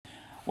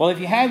Well, if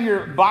you have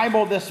your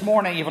Bible this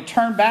morning, you will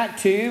turn back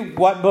to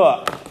what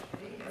book?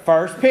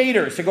 1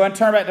 Peter. So go ahead and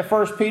turn back to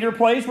 1 Peter,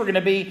 please. We're going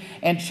to be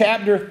in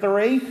chapter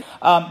 3.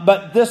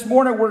 But this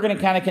morning, we're going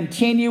to kind of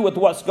continue with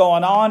what's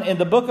going on in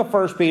the book of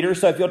 1 Peter.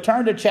 So if you'll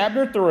turn to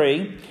chapter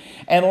 3.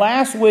 And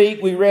last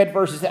week, we read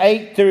verses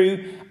 8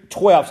 through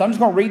 12. So I'm just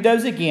going to read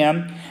those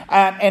again.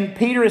 And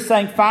Peter is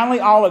saying, finally,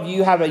 all of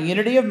you have a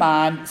unity of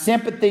mind,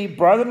 sympathy,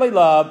 brotherly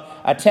love,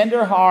 a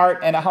tender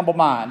heart, and a humble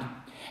mind.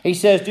 He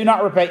says, do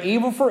not repay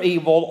evil for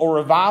evil or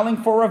reviling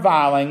for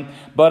reviling,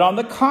 but on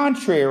the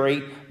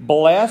contrary,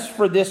 bless,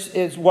 for this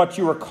is what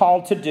you are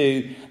called to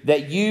do,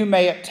 that you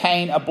may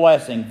obtain a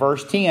blessing.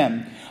 Verse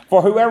 10,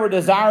 for whoever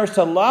desires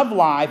to love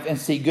life and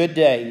see good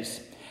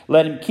days,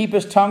 let him keep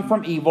his tongue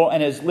from evil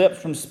and his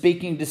lips from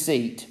speaking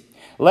deceit.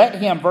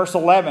 Let him, verse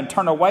 11,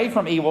 turn away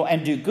from evil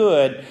and do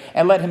good,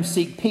 and let him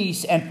seek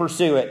peace and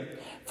pursue it.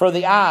 For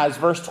the eyes,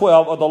 verse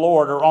 12, of the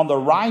Lord are on the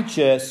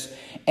righteous,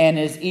 and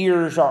his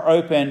ears are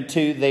open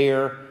to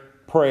their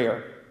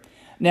prayer.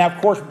 Now,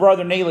 of course,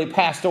 Brother Neely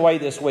passed away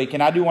this week,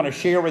 and I do want to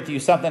share with you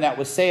something that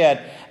was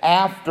said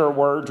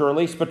afterwards, or at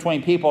least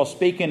between people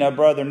speaking of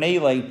Brother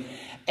Neely.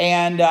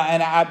 And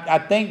I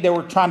think they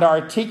were trying to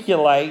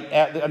articulate,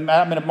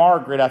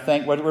 Margaret, I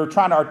think, we were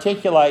trying to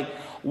articulate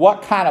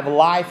what kind of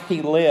life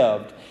he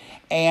lived.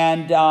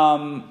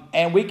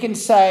 And we can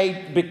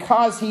say,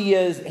 because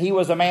he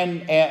was a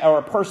man or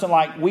a person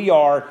like we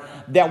are,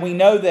 that we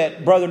know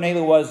that Brother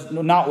Neely was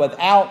not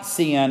without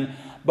sin,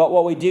 but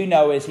what we do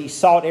know is he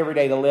sought every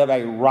day to live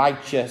a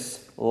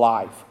righteous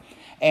life.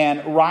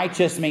 And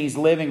righteous means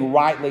living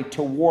rightly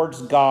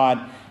towards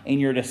God in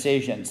your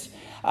decisions.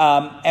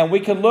 And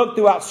we can look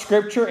throughout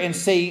Scripture and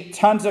see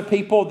tons of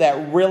people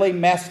that really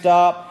messed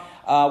up.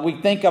 We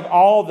think of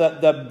all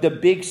the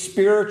big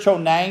spiritual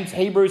names.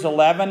 Hebrews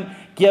 11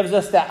 gives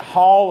us that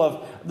hall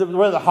of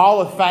the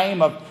hall of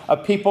fame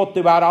of people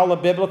throughout all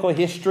of biblical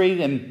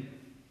history and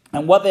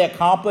what they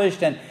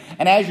accomplished. And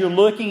as you're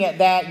looking at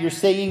that, you're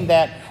seeing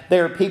that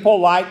there are people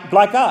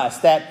like us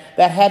that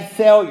had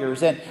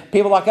failures, and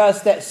people like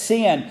us that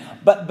sinned,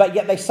 but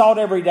yet they sought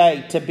every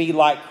day to be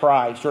like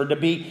Christ, or to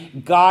be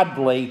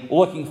godly,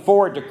 looking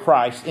forward to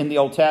Christ in the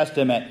Old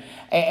Testament.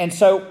 And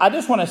so I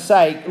just want to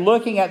say,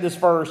 looking at this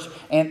verse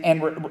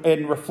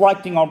and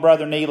reflecting on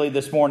Brother Neely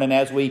this morning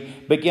as we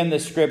begin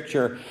this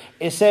scripture,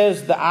 it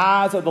says, the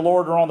eyes of the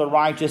Lord are on the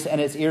righteous and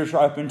his ears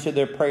are open to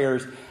their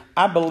prayers.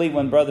 I believe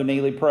when Brother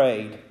Neely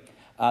prayed,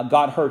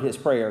 God heard his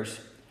prayers.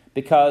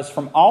 Because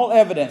from all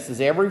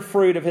evidences, every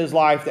fruit of his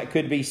life that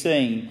could be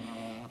seen,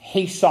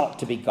 he sought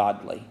to be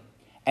godly.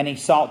 And he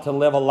sought to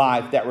live a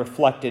life that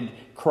reflected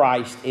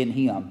Christ in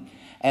him.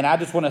 And I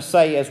just want to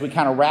say, as we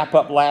kind of wrap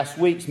up last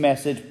week's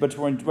message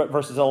between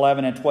verses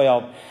 11 and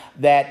 12,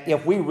 that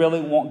if we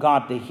really want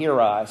God to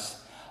hear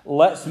us,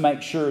 let's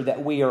make sure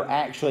that we are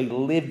actually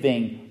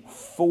living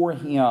for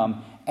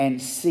him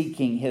and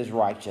seeking his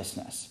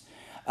righteousness.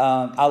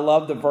 I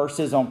love the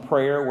verses on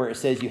prayer where it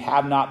says, you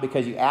have not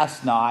because you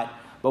ask not.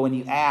 But when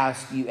you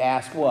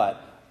ask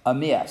what?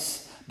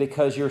 Amiss.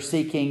 Because you're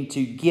seeking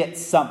to get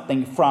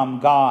something from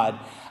God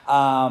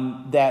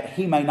that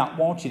he may not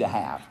want you to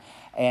have.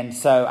 And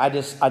so I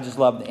just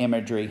love the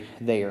imagery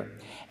there.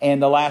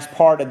 And the last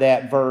part of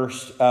that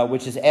verse,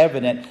 which is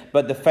evident,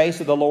 but the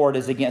face of the Lord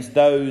is against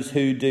those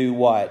who do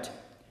what?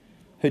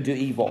 Who do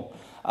evil.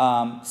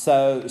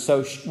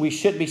 So we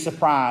should be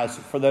surprised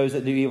for those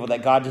that do evil,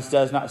 that God just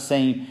does not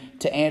seem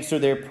to answer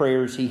their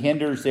prayers. He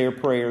hinders their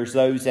prayers,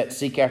 those that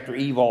seek after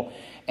evil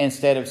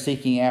instead of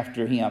seeking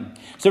after him.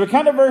 So we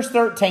come to verse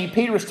 13.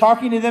 Peter is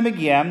talking to them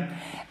again.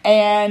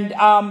 And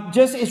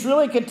it's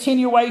really a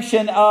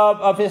continuation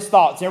of his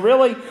thoughts. And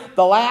really,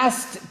 the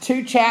last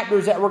two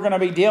chapters that we're going to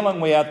be dealing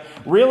with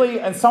really,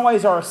 in some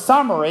ways, are a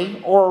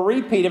summary or a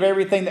repeat of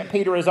everything that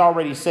Peter has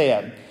already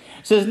said.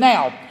 It says,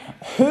 now,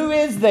 who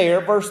is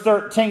there, verse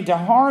 13, to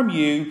harm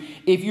you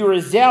if you are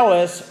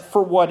zealous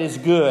for what is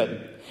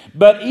good?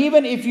 But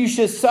even if you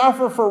should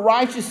suffer for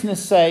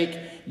righteousness' sake,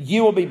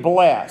 you will be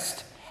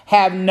blessed.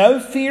 Have no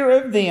fear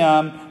of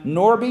them,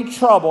 nor be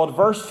troubled.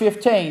 Verse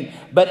 15,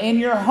 but in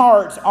your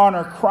hearts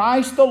honor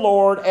Christ the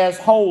Lord as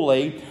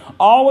holy,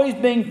 always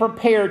being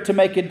prepared to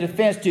make a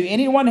defense to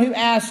anyone who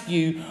asks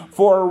you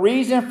for a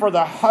reason for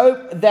the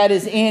hope that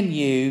is in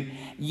you,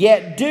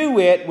 yet do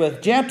it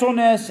with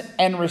gentleness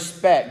and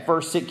respect.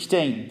 Verse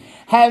 16,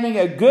 having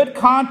a good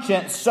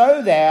conscience,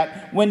 so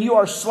that when you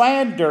are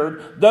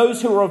slandered,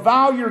 those who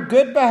revile your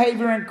good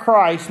behavior in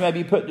Christ may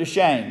be put to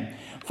shame.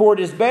 For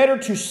it is better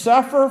to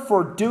suffer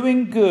for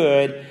doing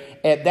good,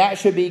 if that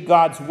should be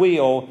God's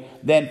will,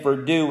 than for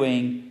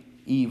doing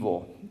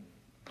evil.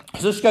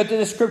 So let's go to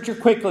the scripture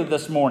quickly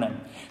this morning.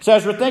 So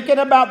as we're thinking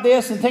about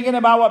this and thinking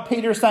about what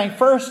Peter's saying,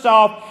 first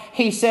off,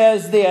 he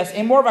says this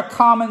in more of a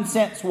common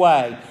sense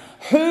way.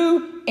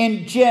 Who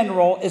in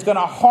general is going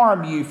to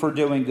harm you for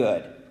doing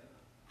good?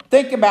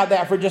 Think about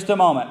that for just a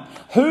moment.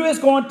 Who is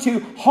going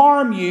to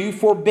harm you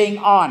for being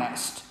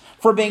honest,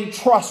 for being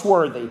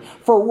trustworthy,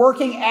 for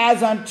working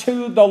as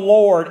unto the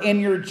Lord in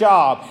your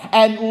job,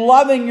 and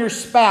loving your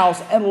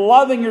spouse, and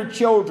loving your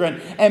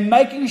children, and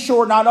making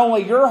sure not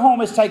only your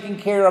home is taken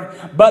care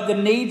of, but the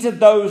needs of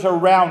those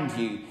around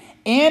you.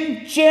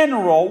 In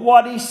general,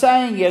 what he's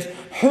saying is,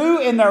 who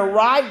in their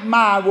right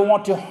mind will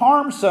want to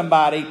harm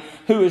somebody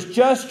who is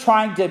just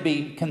trying to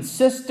be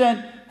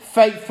consistent,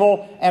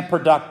 faithful, and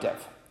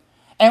productive?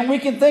 And we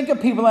can think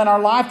of people in our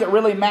life that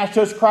really match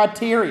those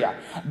criteria.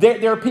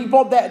 There are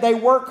people that they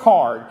work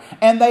hard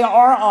and they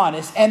are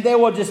honest, and they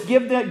will just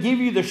give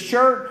you the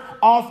shirt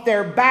off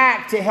their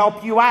back to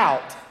help you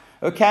out.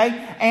 Okay?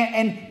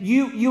 And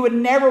you would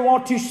never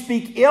want to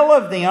speak ill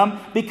of them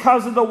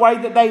because of the way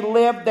that they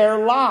live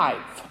their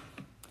life.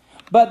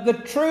 But the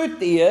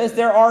truth is,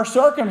 there are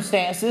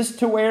circumstances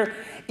to where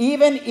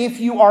even if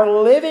you are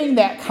living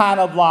that kind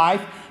of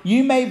life,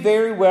 you may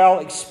very well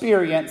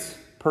experience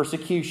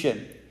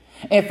persecution.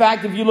 In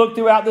fact, if you look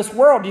throughout this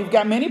world, you've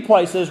got many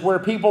places where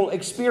people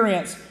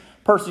experience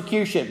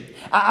persecution.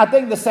 I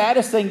think the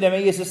saddest thing to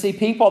me is to see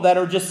people that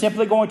are just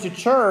simply going to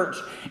church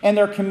in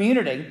their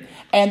community,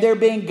 and they're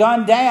being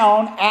gunned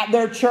down at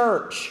their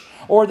church,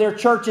 or their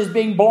church is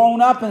being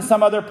blown up in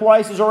some other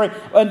places, or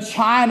in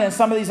China and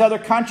some of these other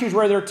countries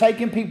where they're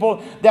taking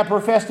people that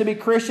profess to be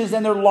Christians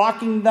and they're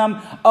locking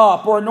them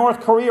up, or in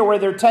North Korea where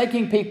they're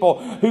taking people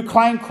who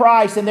claim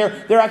Christ and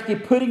they're actually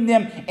putting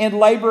them in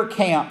labor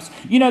camps.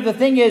 You know, the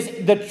thing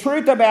is, the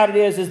truth about it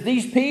is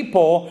these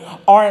people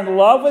are in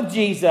love with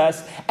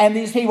Jesus, and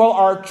these people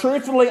are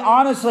truthfully,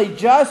 honestly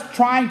just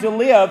trying to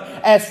live,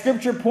 as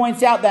Scripture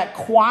points out, that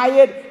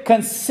quiet,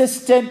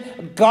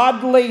 consistent,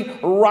 godly,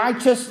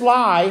 righteous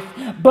life.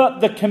 But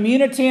the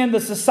community and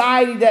the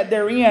society that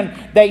they're in,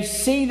 they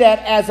see that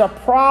as a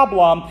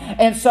problem.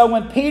 And so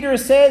when Peter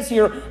says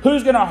here,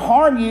 who's going to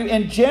harm you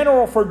in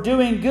general for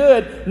doing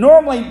good,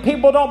 normally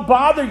people don't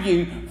bother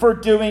you for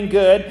doing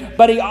good.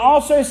 But he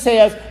also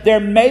says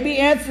there may be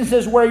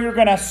instances where you're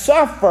going to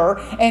suffer.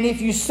 And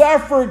if you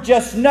suffer,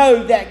 just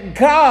know that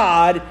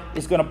God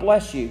is going to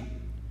bless you.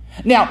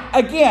 Now,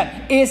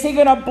 again, is he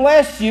going to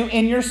bless you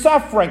in your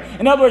suffering?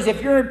 In other words,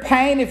 if you're in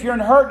pain, if you're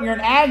in hurt, and you're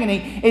in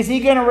agony, is he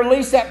going to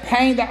release that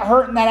pain, that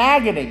hurt, and that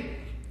agony?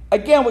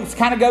 Again, we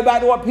kind of go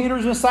back to what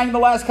Peter's been saying the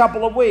last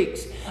couple of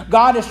weeks.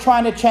 God is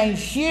trying to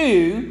change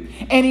you,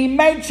 and he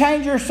may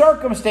change your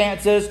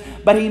circumstances,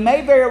 but he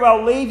may very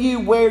well leave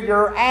you where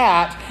you're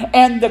at.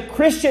 And the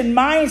Christian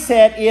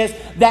mindset is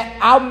that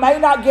I may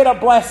not get a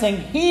blessing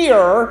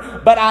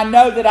here, but I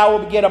know that I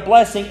will get a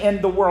blessing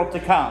in the world to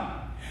come.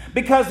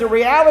 Because the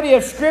reality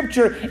of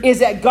Scripture is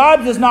that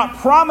God does not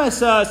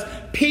promise us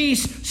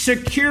peace,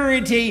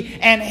 security,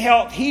 and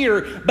health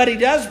here, but he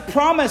does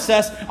promise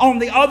us on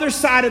the other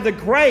side of the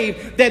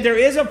grave that there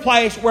is a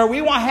place where we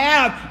won't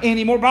have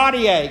any more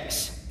body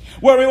aches,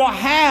 where we won't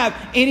have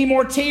any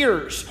more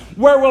tears,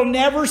 where we'll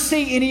never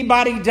see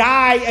anybody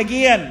die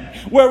again,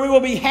 where we will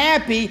be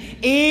happy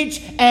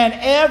each and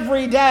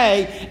every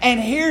day. And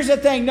here's the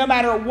thing, no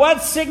matter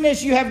what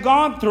sickness you have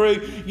gone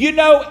through, you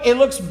know it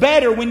looks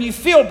better when you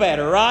feel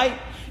better, right?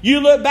 You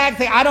look back and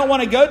think, I don't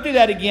want to go through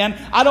that again.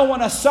 I don't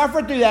want to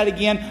suffer through that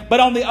again. But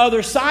on the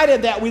other side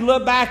of that, we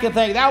look back and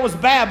think, that was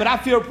bad, but I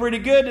feel pretty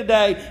good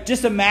today.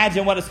 Just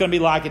imagine what it's going to be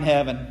like in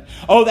heaven.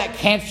 Oh, that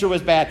cancer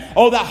was bad.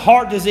 Oh, that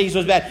heart disease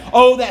was bad.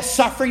 Oh, that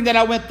suffering that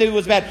I went through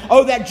was bad.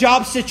 Oh, that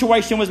job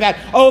situation was bad.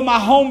 Oh, my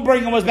home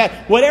bringing was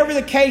bad. Whatever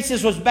the case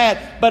is was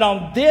bad. But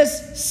on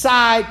this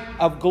side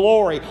of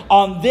glory,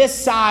 on this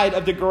side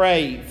of the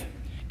grave,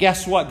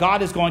 guess what?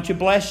 God is going to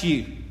bless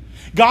you.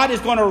 God is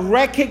going to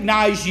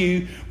recognize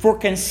you for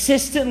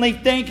consistently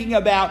thinking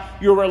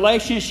about your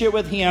relationship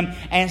with him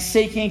and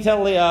seeking to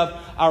live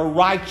a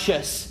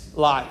righteous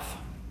life.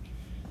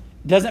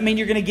 Doesn't mean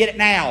you're going to get it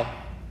now,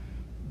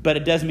 but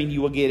it does mean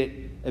you will get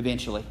it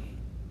eventually.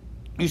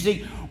 You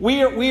see,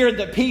 we are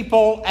the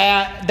people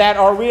that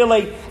are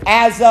really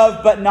as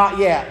of but not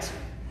yet.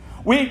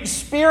 We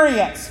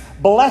experience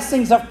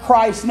blessings of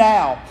Christ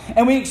now,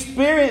 and we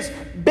experience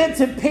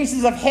bits and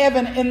pieces of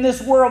heaven in this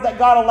world that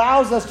God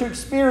allows us to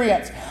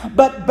experience.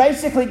 But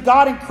basically,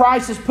 God in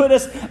Christ has put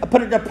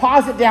a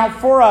deposit down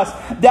for us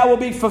that will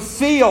be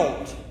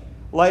fulfilled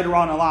later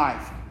on in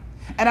life.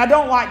 And I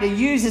don't like to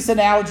use this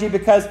analogy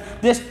because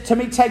this, to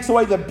me, takes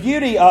away the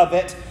beauty of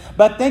it.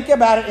 But think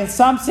about it in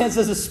some sense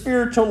as a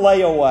spiritual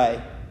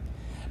layaway.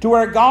 To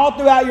where all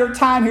throughout your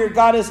time here,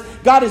 God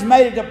has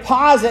made a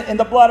deposit in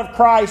the blood of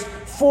Christ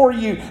for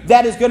you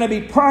that is going to be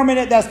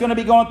permanent, that's going to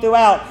be going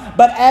throughout.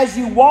 But as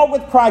you walk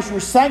with Christ, you're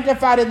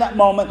sanctified in that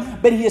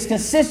moment, but he is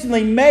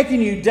consistently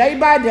making you day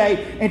by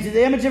day into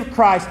the image of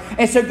Christ.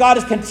 And so God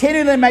is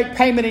continuing to make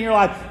payment in your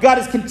life. God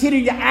is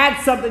continuing to add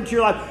something to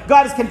your life.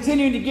 God is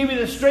continuing to give you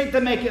the strength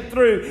to make it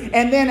through.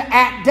 And then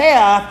at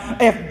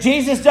death, if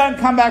Jesus doesn't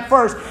come back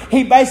first,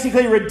 he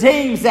basically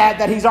redeems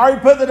that he's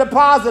already put the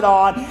deposit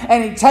on,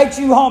 and he takes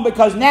you home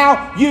because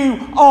now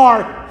you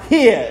are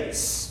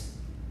his.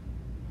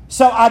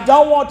 So I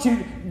don't want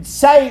to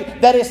say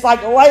that it's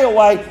like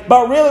layaway,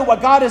 but really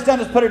what God has done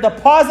is put a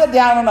deposit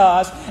down on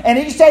us. And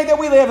each day that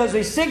we live, as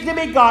we seek to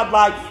be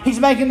godlike,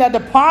 He's making that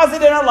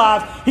deposit in our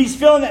lives. He's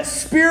filling that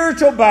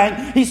spiritual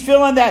bank. He's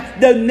filling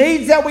that the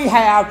needs that we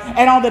have.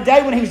 And on the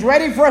day when He's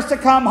ready for us to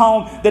come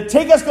home, the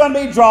ticket's going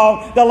to be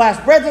drawn, the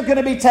last breath is going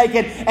to be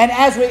taken. And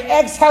as we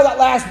exhale that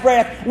last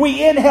breath,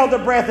 we inhale the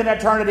breath in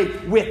eternity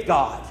with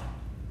God.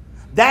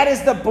 That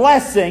is the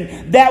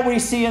blessing that we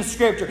see in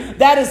Scripture.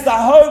 That is the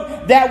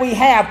hope that we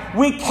have.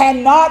 We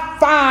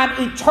cannot find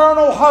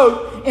eternal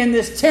hope in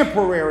this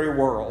temporary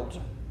world.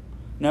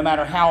 No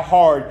matter how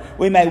hard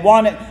we may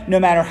want it, no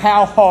matter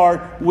how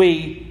hard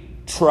we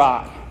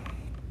try.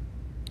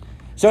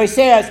 So he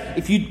says,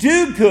 if you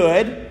do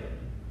good,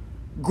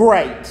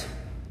 great.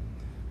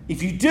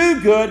 If you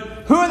do good,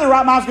 who in the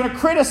right mind is going to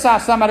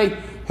criticize somebody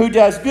who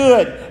does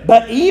good?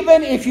 But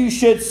even if you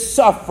should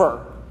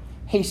suffer,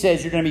 he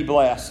says you're going to be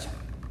blessed.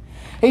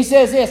 He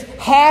says this,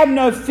 have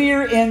no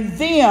fear in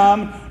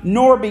them,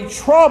 nor be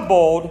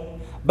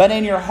troubled, but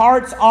in your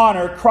heart's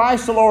honor,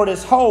 Christ the Lord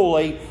is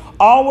holy,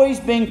 always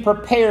being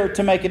prepared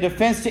to make a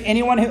defense to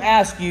anyone who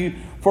asks you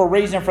for a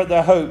reason for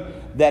the hope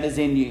that is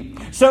in you.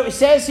 So it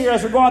says here,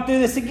 as we're going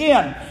through this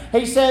again,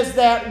 he says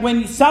that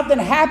when something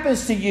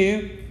happens to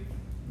you,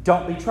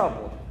 don't be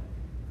troubled.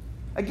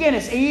 Again,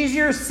 it's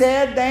easier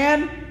said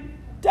than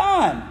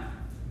done.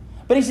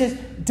 But he says,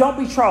 don't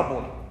be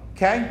troubled,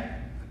 okay?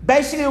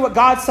 Basically, what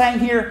God's saying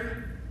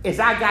here is,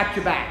 I got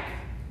your back.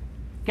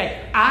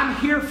 Okay, I'm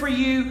here for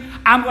you.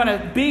 I'm going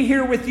to be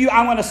here with you.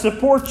 I'm going to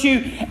support you.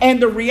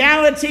 And the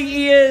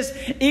reality is,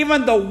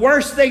 even the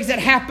worst things that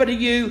happen to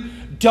you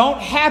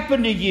don't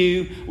happen to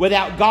you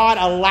without God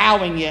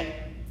allowing it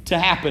to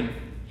happen.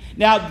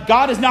 Now,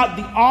 God is not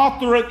the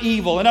author of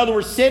evil. In other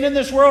words, sin in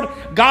this world,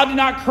 God did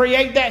not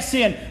create that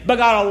sin. But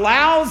God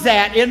allows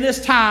that in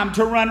this time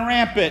to run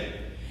rampant.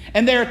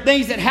 And there are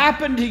things that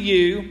happen to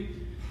you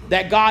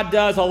that God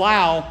does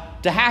allow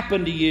to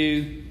happen to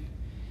you.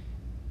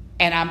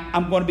 And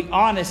I'm going to be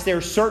honest, there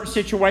are certain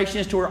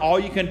situations to where all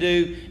you can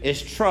do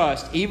is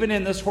trust, even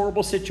in this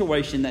horrible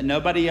situation that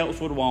nobody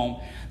else would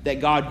want, that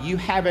God, you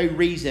have a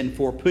reason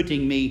for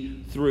putting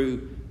me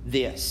through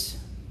this.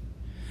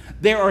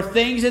 There are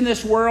things in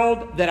this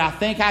world that I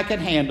think I can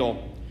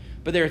handle,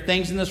 but there are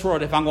things in this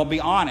world, if I'm going to be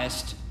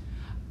honest,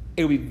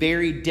 it will be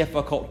very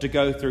difficult to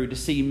go through, to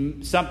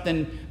see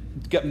something,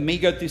 me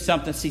go through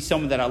something, see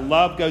someone that I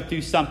love go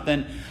through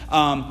something.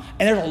 And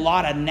there's a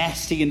lot of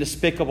nasty and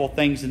despicable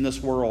things in this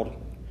world.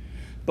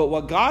 But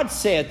what God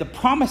said, the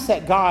promise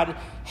that God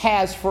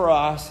has for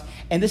us,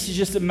 and this is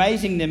just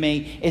amazing to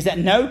me, is that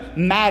no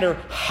matter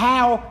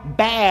how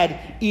bad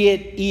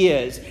it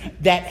is,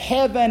 that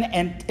heaven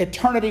and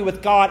eternity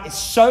with God is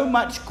so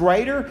much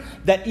greater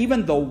that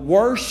even the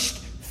worst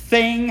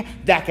thing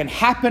that can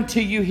happen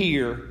to you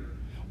here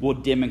will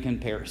dim in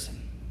comparison.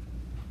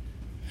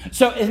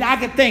 So, and I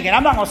could think, and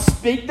I'm not going to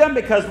speak them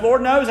because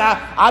Lord knows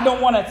I don't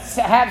want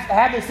to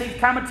have these things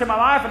come into my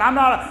life, and I'm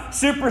not a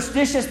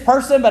superstitious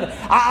person, but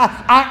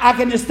I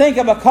can just think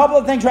of a couple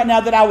of things right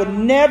now that I would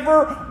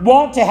never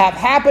want to have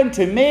happen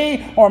to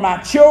me or my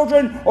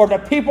children or the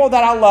people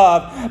that I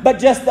love. But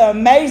just the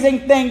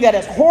amazing thing that,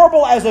 as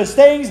horrible as those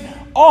things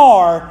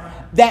are,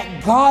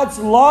 that God's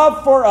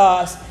love for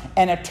us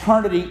and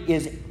eternity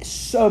is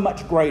so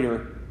much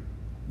greater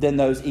than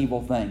those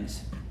evil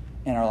things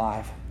in our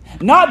life.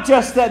 Not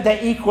just that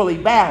they equally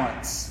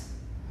balance,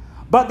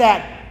 but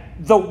that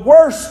the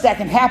worst that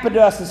can happen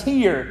to us is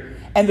here,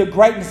 and the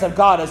greatness of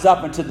God is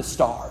up into the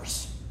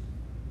stars.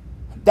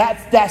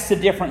 That's the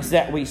difference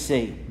that we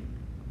see.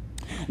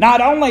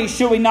 Not only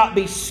should we not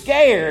be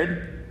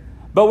scared,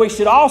 but we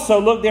should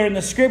also look there in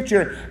the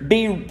Scripture,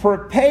 be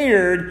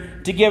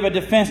prepared to give a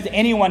defense to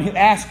anyone who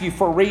asks you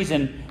for a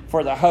reason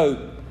for the hope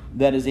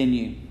that is in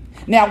you.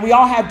 Now, we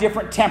all have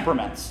different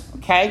temperaments,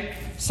 okay?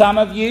 Some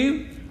of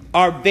you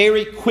are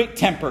very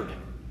quick-tempered.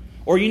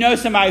 Or you know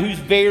somebody who's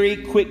very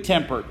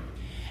quick-tempered.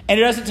 And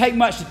it doesn't take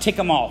much to tick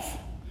them off.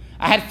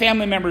 I had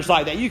family members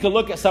like that. You could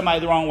look at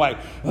somebody the wrong way.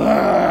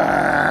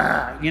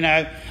 You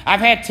know, I've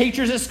had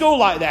teachers at school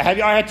like that. Have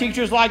y'all had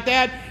teachers like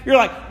that? You're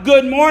like,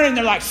 good morning.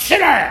 They're like, sit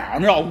down.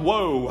 And you're like,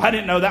 whoa, I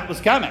didn't know that was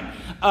coming.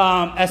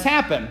 That's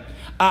happened.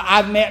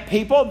 I've met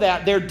people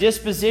that their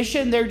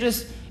disposition, they're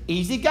just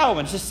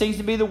easygoing. It just seems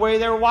to be the way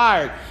they're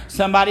wired.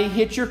 Somebody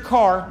hit your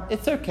car.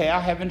 It's okay. I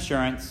have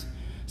insurance.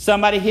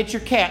 Somebody hit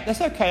your cat.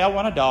 That's okay. I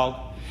want a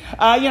dog.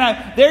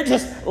 They're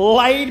just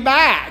laid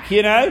back,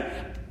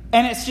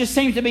 and it just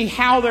seems to be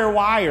how they're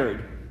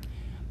wired.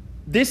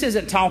 This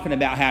isn't talking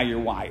about how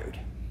you're wired,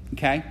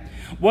 okay?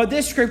 What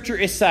this scripture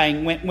is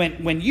saying,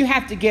 when you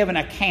have to give an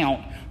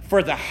account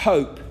for the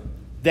hope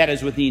that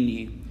is within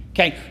you,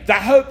 okay? The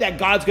hope that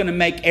God's going to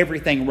make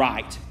everything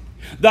right.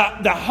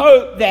 The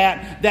hope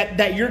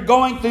that you're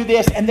going through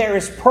this and there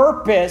is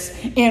purpose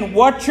in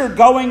what you're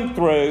going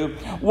through.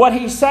 What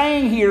he's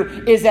saying here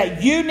is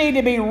that you need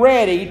to be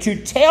ready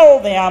to tell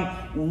them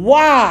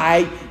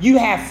why you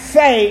have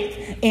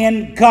faith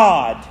in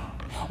God.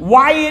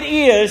 why it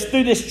is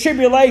through this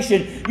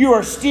tribulation you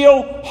are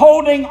still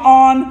holding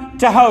on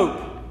to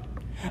hope.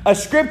 A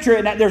scripture,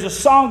 and there's a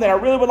song that I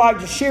really would like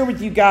to share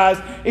with you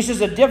guys. It's just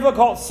a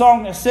difficult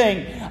song to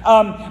sing.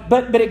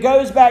 But it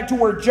goes back to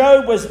where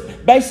Job was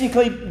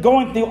basically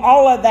going through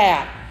all of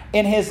that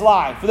in his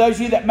life. For those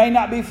of you that may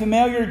not be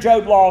familiar,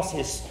 Job lost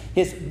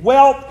his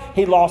wealth,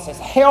 he lost his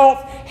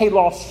health, he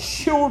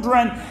lost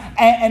children,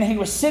 and he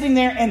was sitting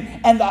there.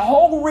 And the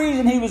whole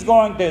reason he was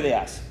going through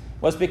this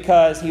was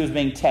because he was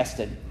being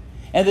tested.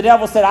 And the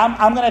devil said,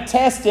 I'm going to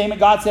test him. And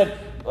God said,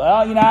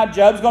 well,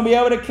 Job's going to be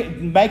able to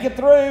make it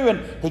through.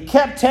 And he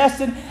kept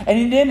testing.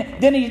 And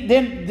then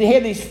he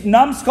had these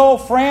numbskull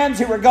friends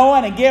who were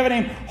going and giving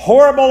him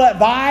horrible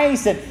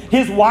advice. And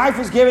his wife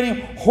was giving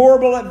him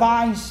horrible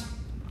advice.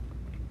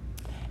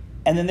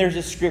 And then there's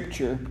a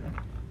scripture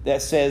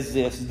that says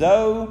this: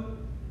 though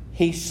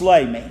he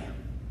slay me,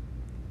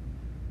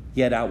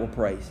 yet I will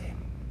praise him.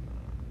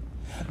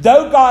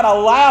 Though God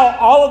allow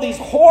all of these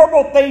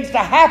horrible things to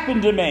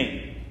happen to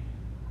me,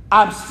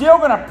 I'm still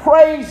going to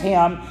praise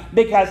him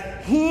because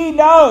he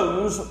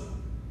knows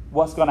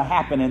what's going to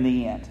happen in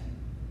the end.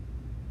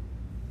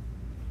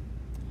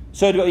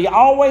 So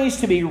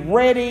to be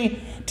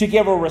ready to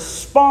give a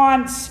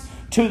response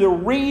to the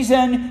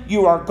reason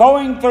you are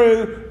going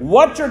through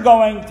what you're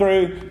going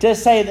through, to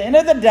say at the end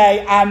of the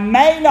day, I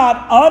may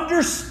not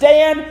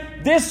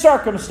understand this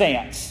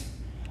circumstance,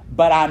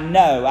 but I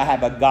know I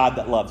have a God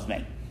that loves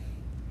me.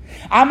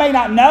 I may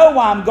not know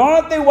why I'm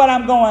going through what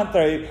I'm going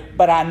through,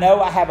 but I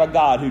know I have a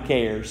God who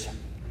cares.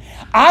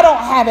 I don't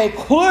have a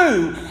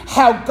clue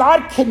how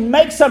God can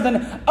make something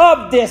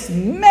of this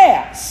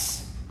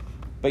mess.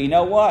 But you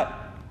know what?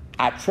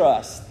 I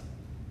trust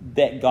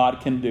that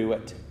God can do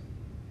it.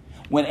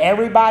 When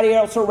everybody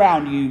else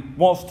around you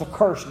wants to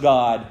curse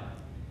God,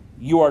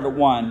 you are the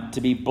one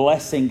to be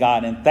blessing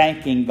God and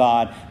thanking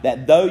God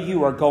that though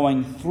you are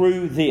going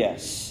through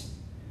this,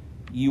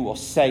 you will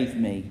save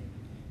me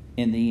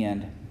in the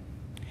end.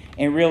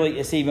 And really,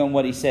 it's even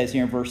what he says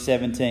here in verse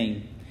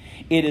 17.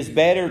 It is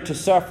better to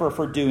suffer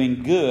for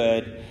doing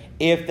good,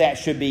 if that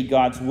should be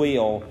God's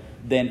will,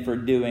 than for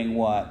doing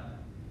what?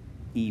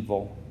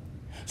 Evil.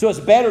 So it's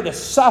better to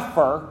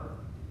suffer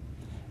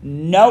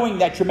knowing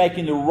that you're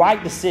making the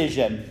right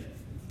decision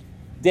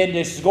than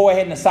just go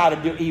ahead and decide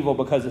to do evil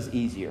because it's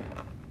easier.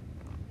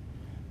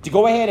 To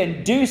go ahead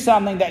and do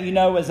something that you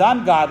know is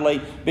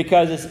ungodly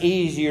because it's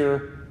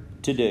easier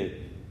to do.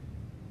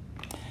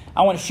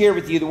 I want to share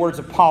with you the words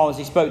of Paul as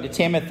he spoke to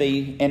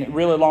Timothy, and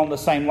really along the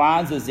same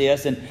lines as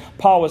this. And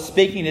Paul was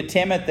speaking to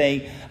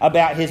Timothy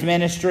about his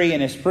ministry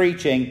and his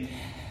preaching.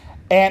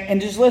 And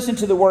just listen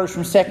to the words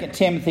from 2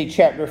 Timothy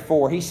chapter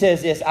 4. He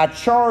says this: I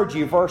charge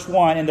you, verse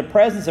 1, in the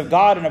presence of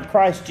God and of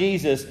Christ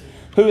Jesus,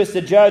 who is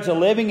to judge the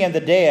living and the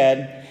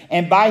dead,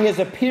 and by his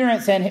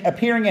appearance and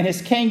appearing in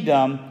his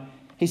kingdom,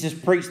 he says,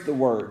 preach the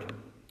word.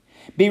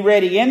 Be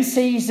ready in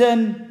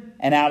season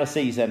and out of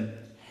season.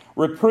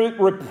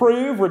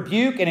 Reprove,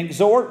 rebuke, and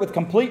exhort with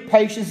complete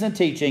patience and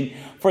teaching,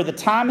 for the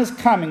time is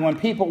coming when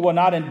people will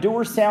not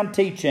endure sound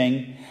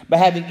teaching, but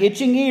having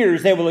itching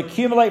ears, they will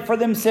accumulate for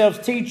themselves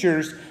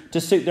teachers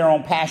to suit their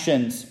own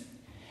passions.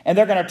 And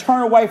they're going to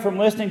turn away from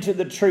listening to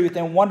the truth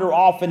and wander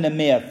off into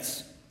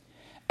myths.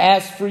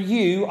 As for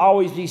you,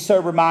 always be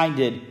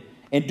sober-minded,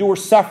 endure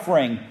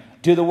suffering,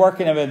 do the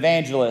working of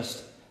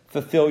evangelist,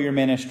 fulfill your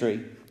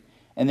ministry.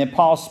 And then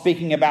Paul,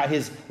 speaking about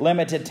his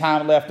limited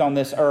time left on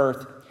this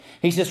earth,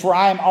 he says, for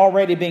I am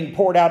already being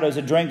poured out as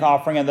a drink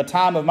offering, and the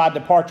time of my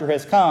departure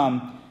has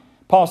come.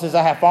 Paul says,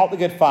 I have fought the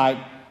good fight.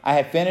 I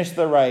have finished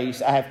the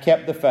race. I have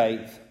kept the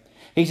faith.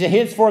 He said,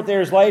 henceforth there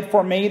is laid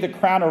for me the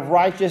crown of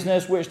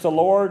righteousness, which the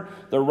Lord,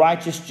 the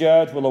righteous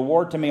judge, will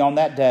award to me on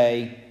that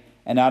day,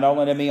 and not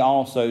only to me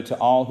also, to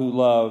all who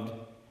loved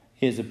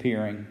his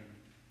appearing.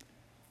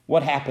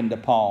 What happened to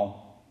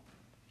Paul?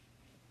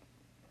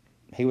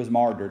 He was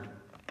martyred.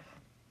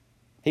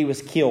 He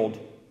was killed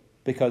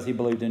because he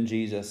believed in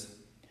Jesus.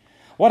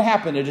 What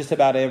happened to just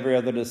about every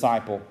other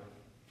disciple?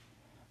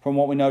 From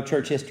what we know of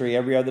church history,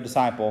 every other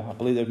disciple, I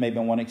believe there's maybe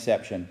one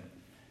exception,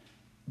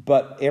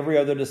 but every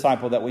other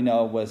disciple that we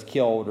know was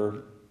killed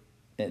or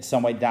in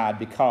some way died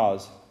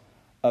because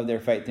of their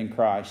faith in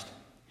Christ.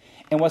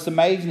 And what's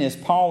amazing is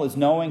Paul is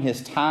knowing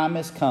his time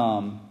has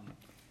come,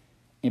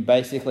 and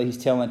basically he's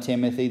telling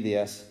Timothy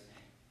this: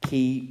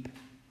 keep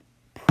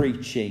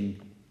preaching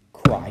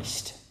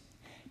Christ.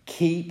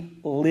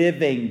 Keep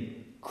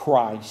living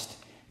Christ.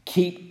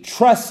 Keep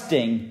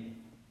trusting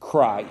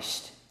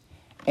Christ.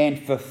 And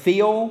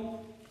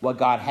fulfill what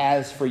God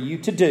has for you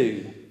to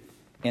do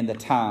in the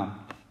time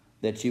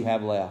that you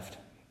have left.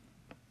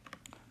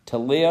 To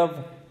live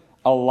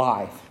a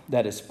life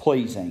that is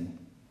pleasing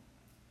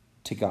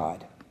to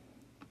God.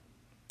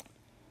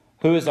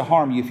 Who is to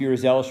harm you if you are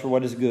zealous for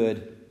what is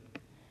good?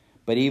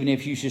 But even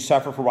if you should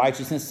suffer for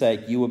righteousness'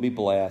 sake, you will be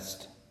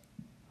blessed.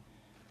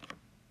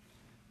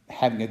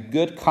 Having a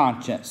good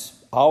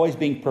conscience, always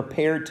being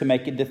prepared to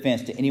make a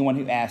defense to anyone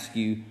who asks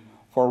you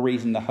for a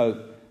reason to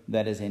hope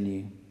that is in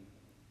you.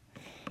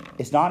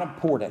 It's not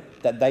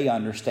important that they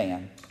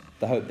understand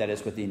the hope that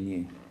is within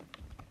you.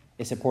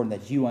 it's important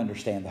that you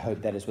understand the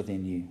hope that is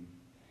within you.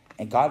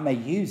 And God may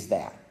use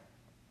that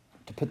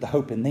to put the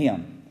hope in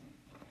them.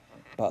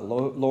 But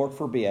Lord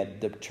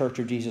forbid, the Church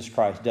of Jesus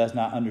Christ does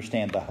not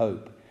understand the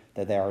hope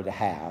that they are to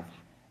have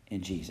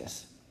in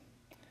Jesus.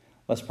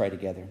 Let's pray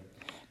together.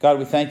 God,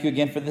 we thank you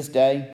again for this day.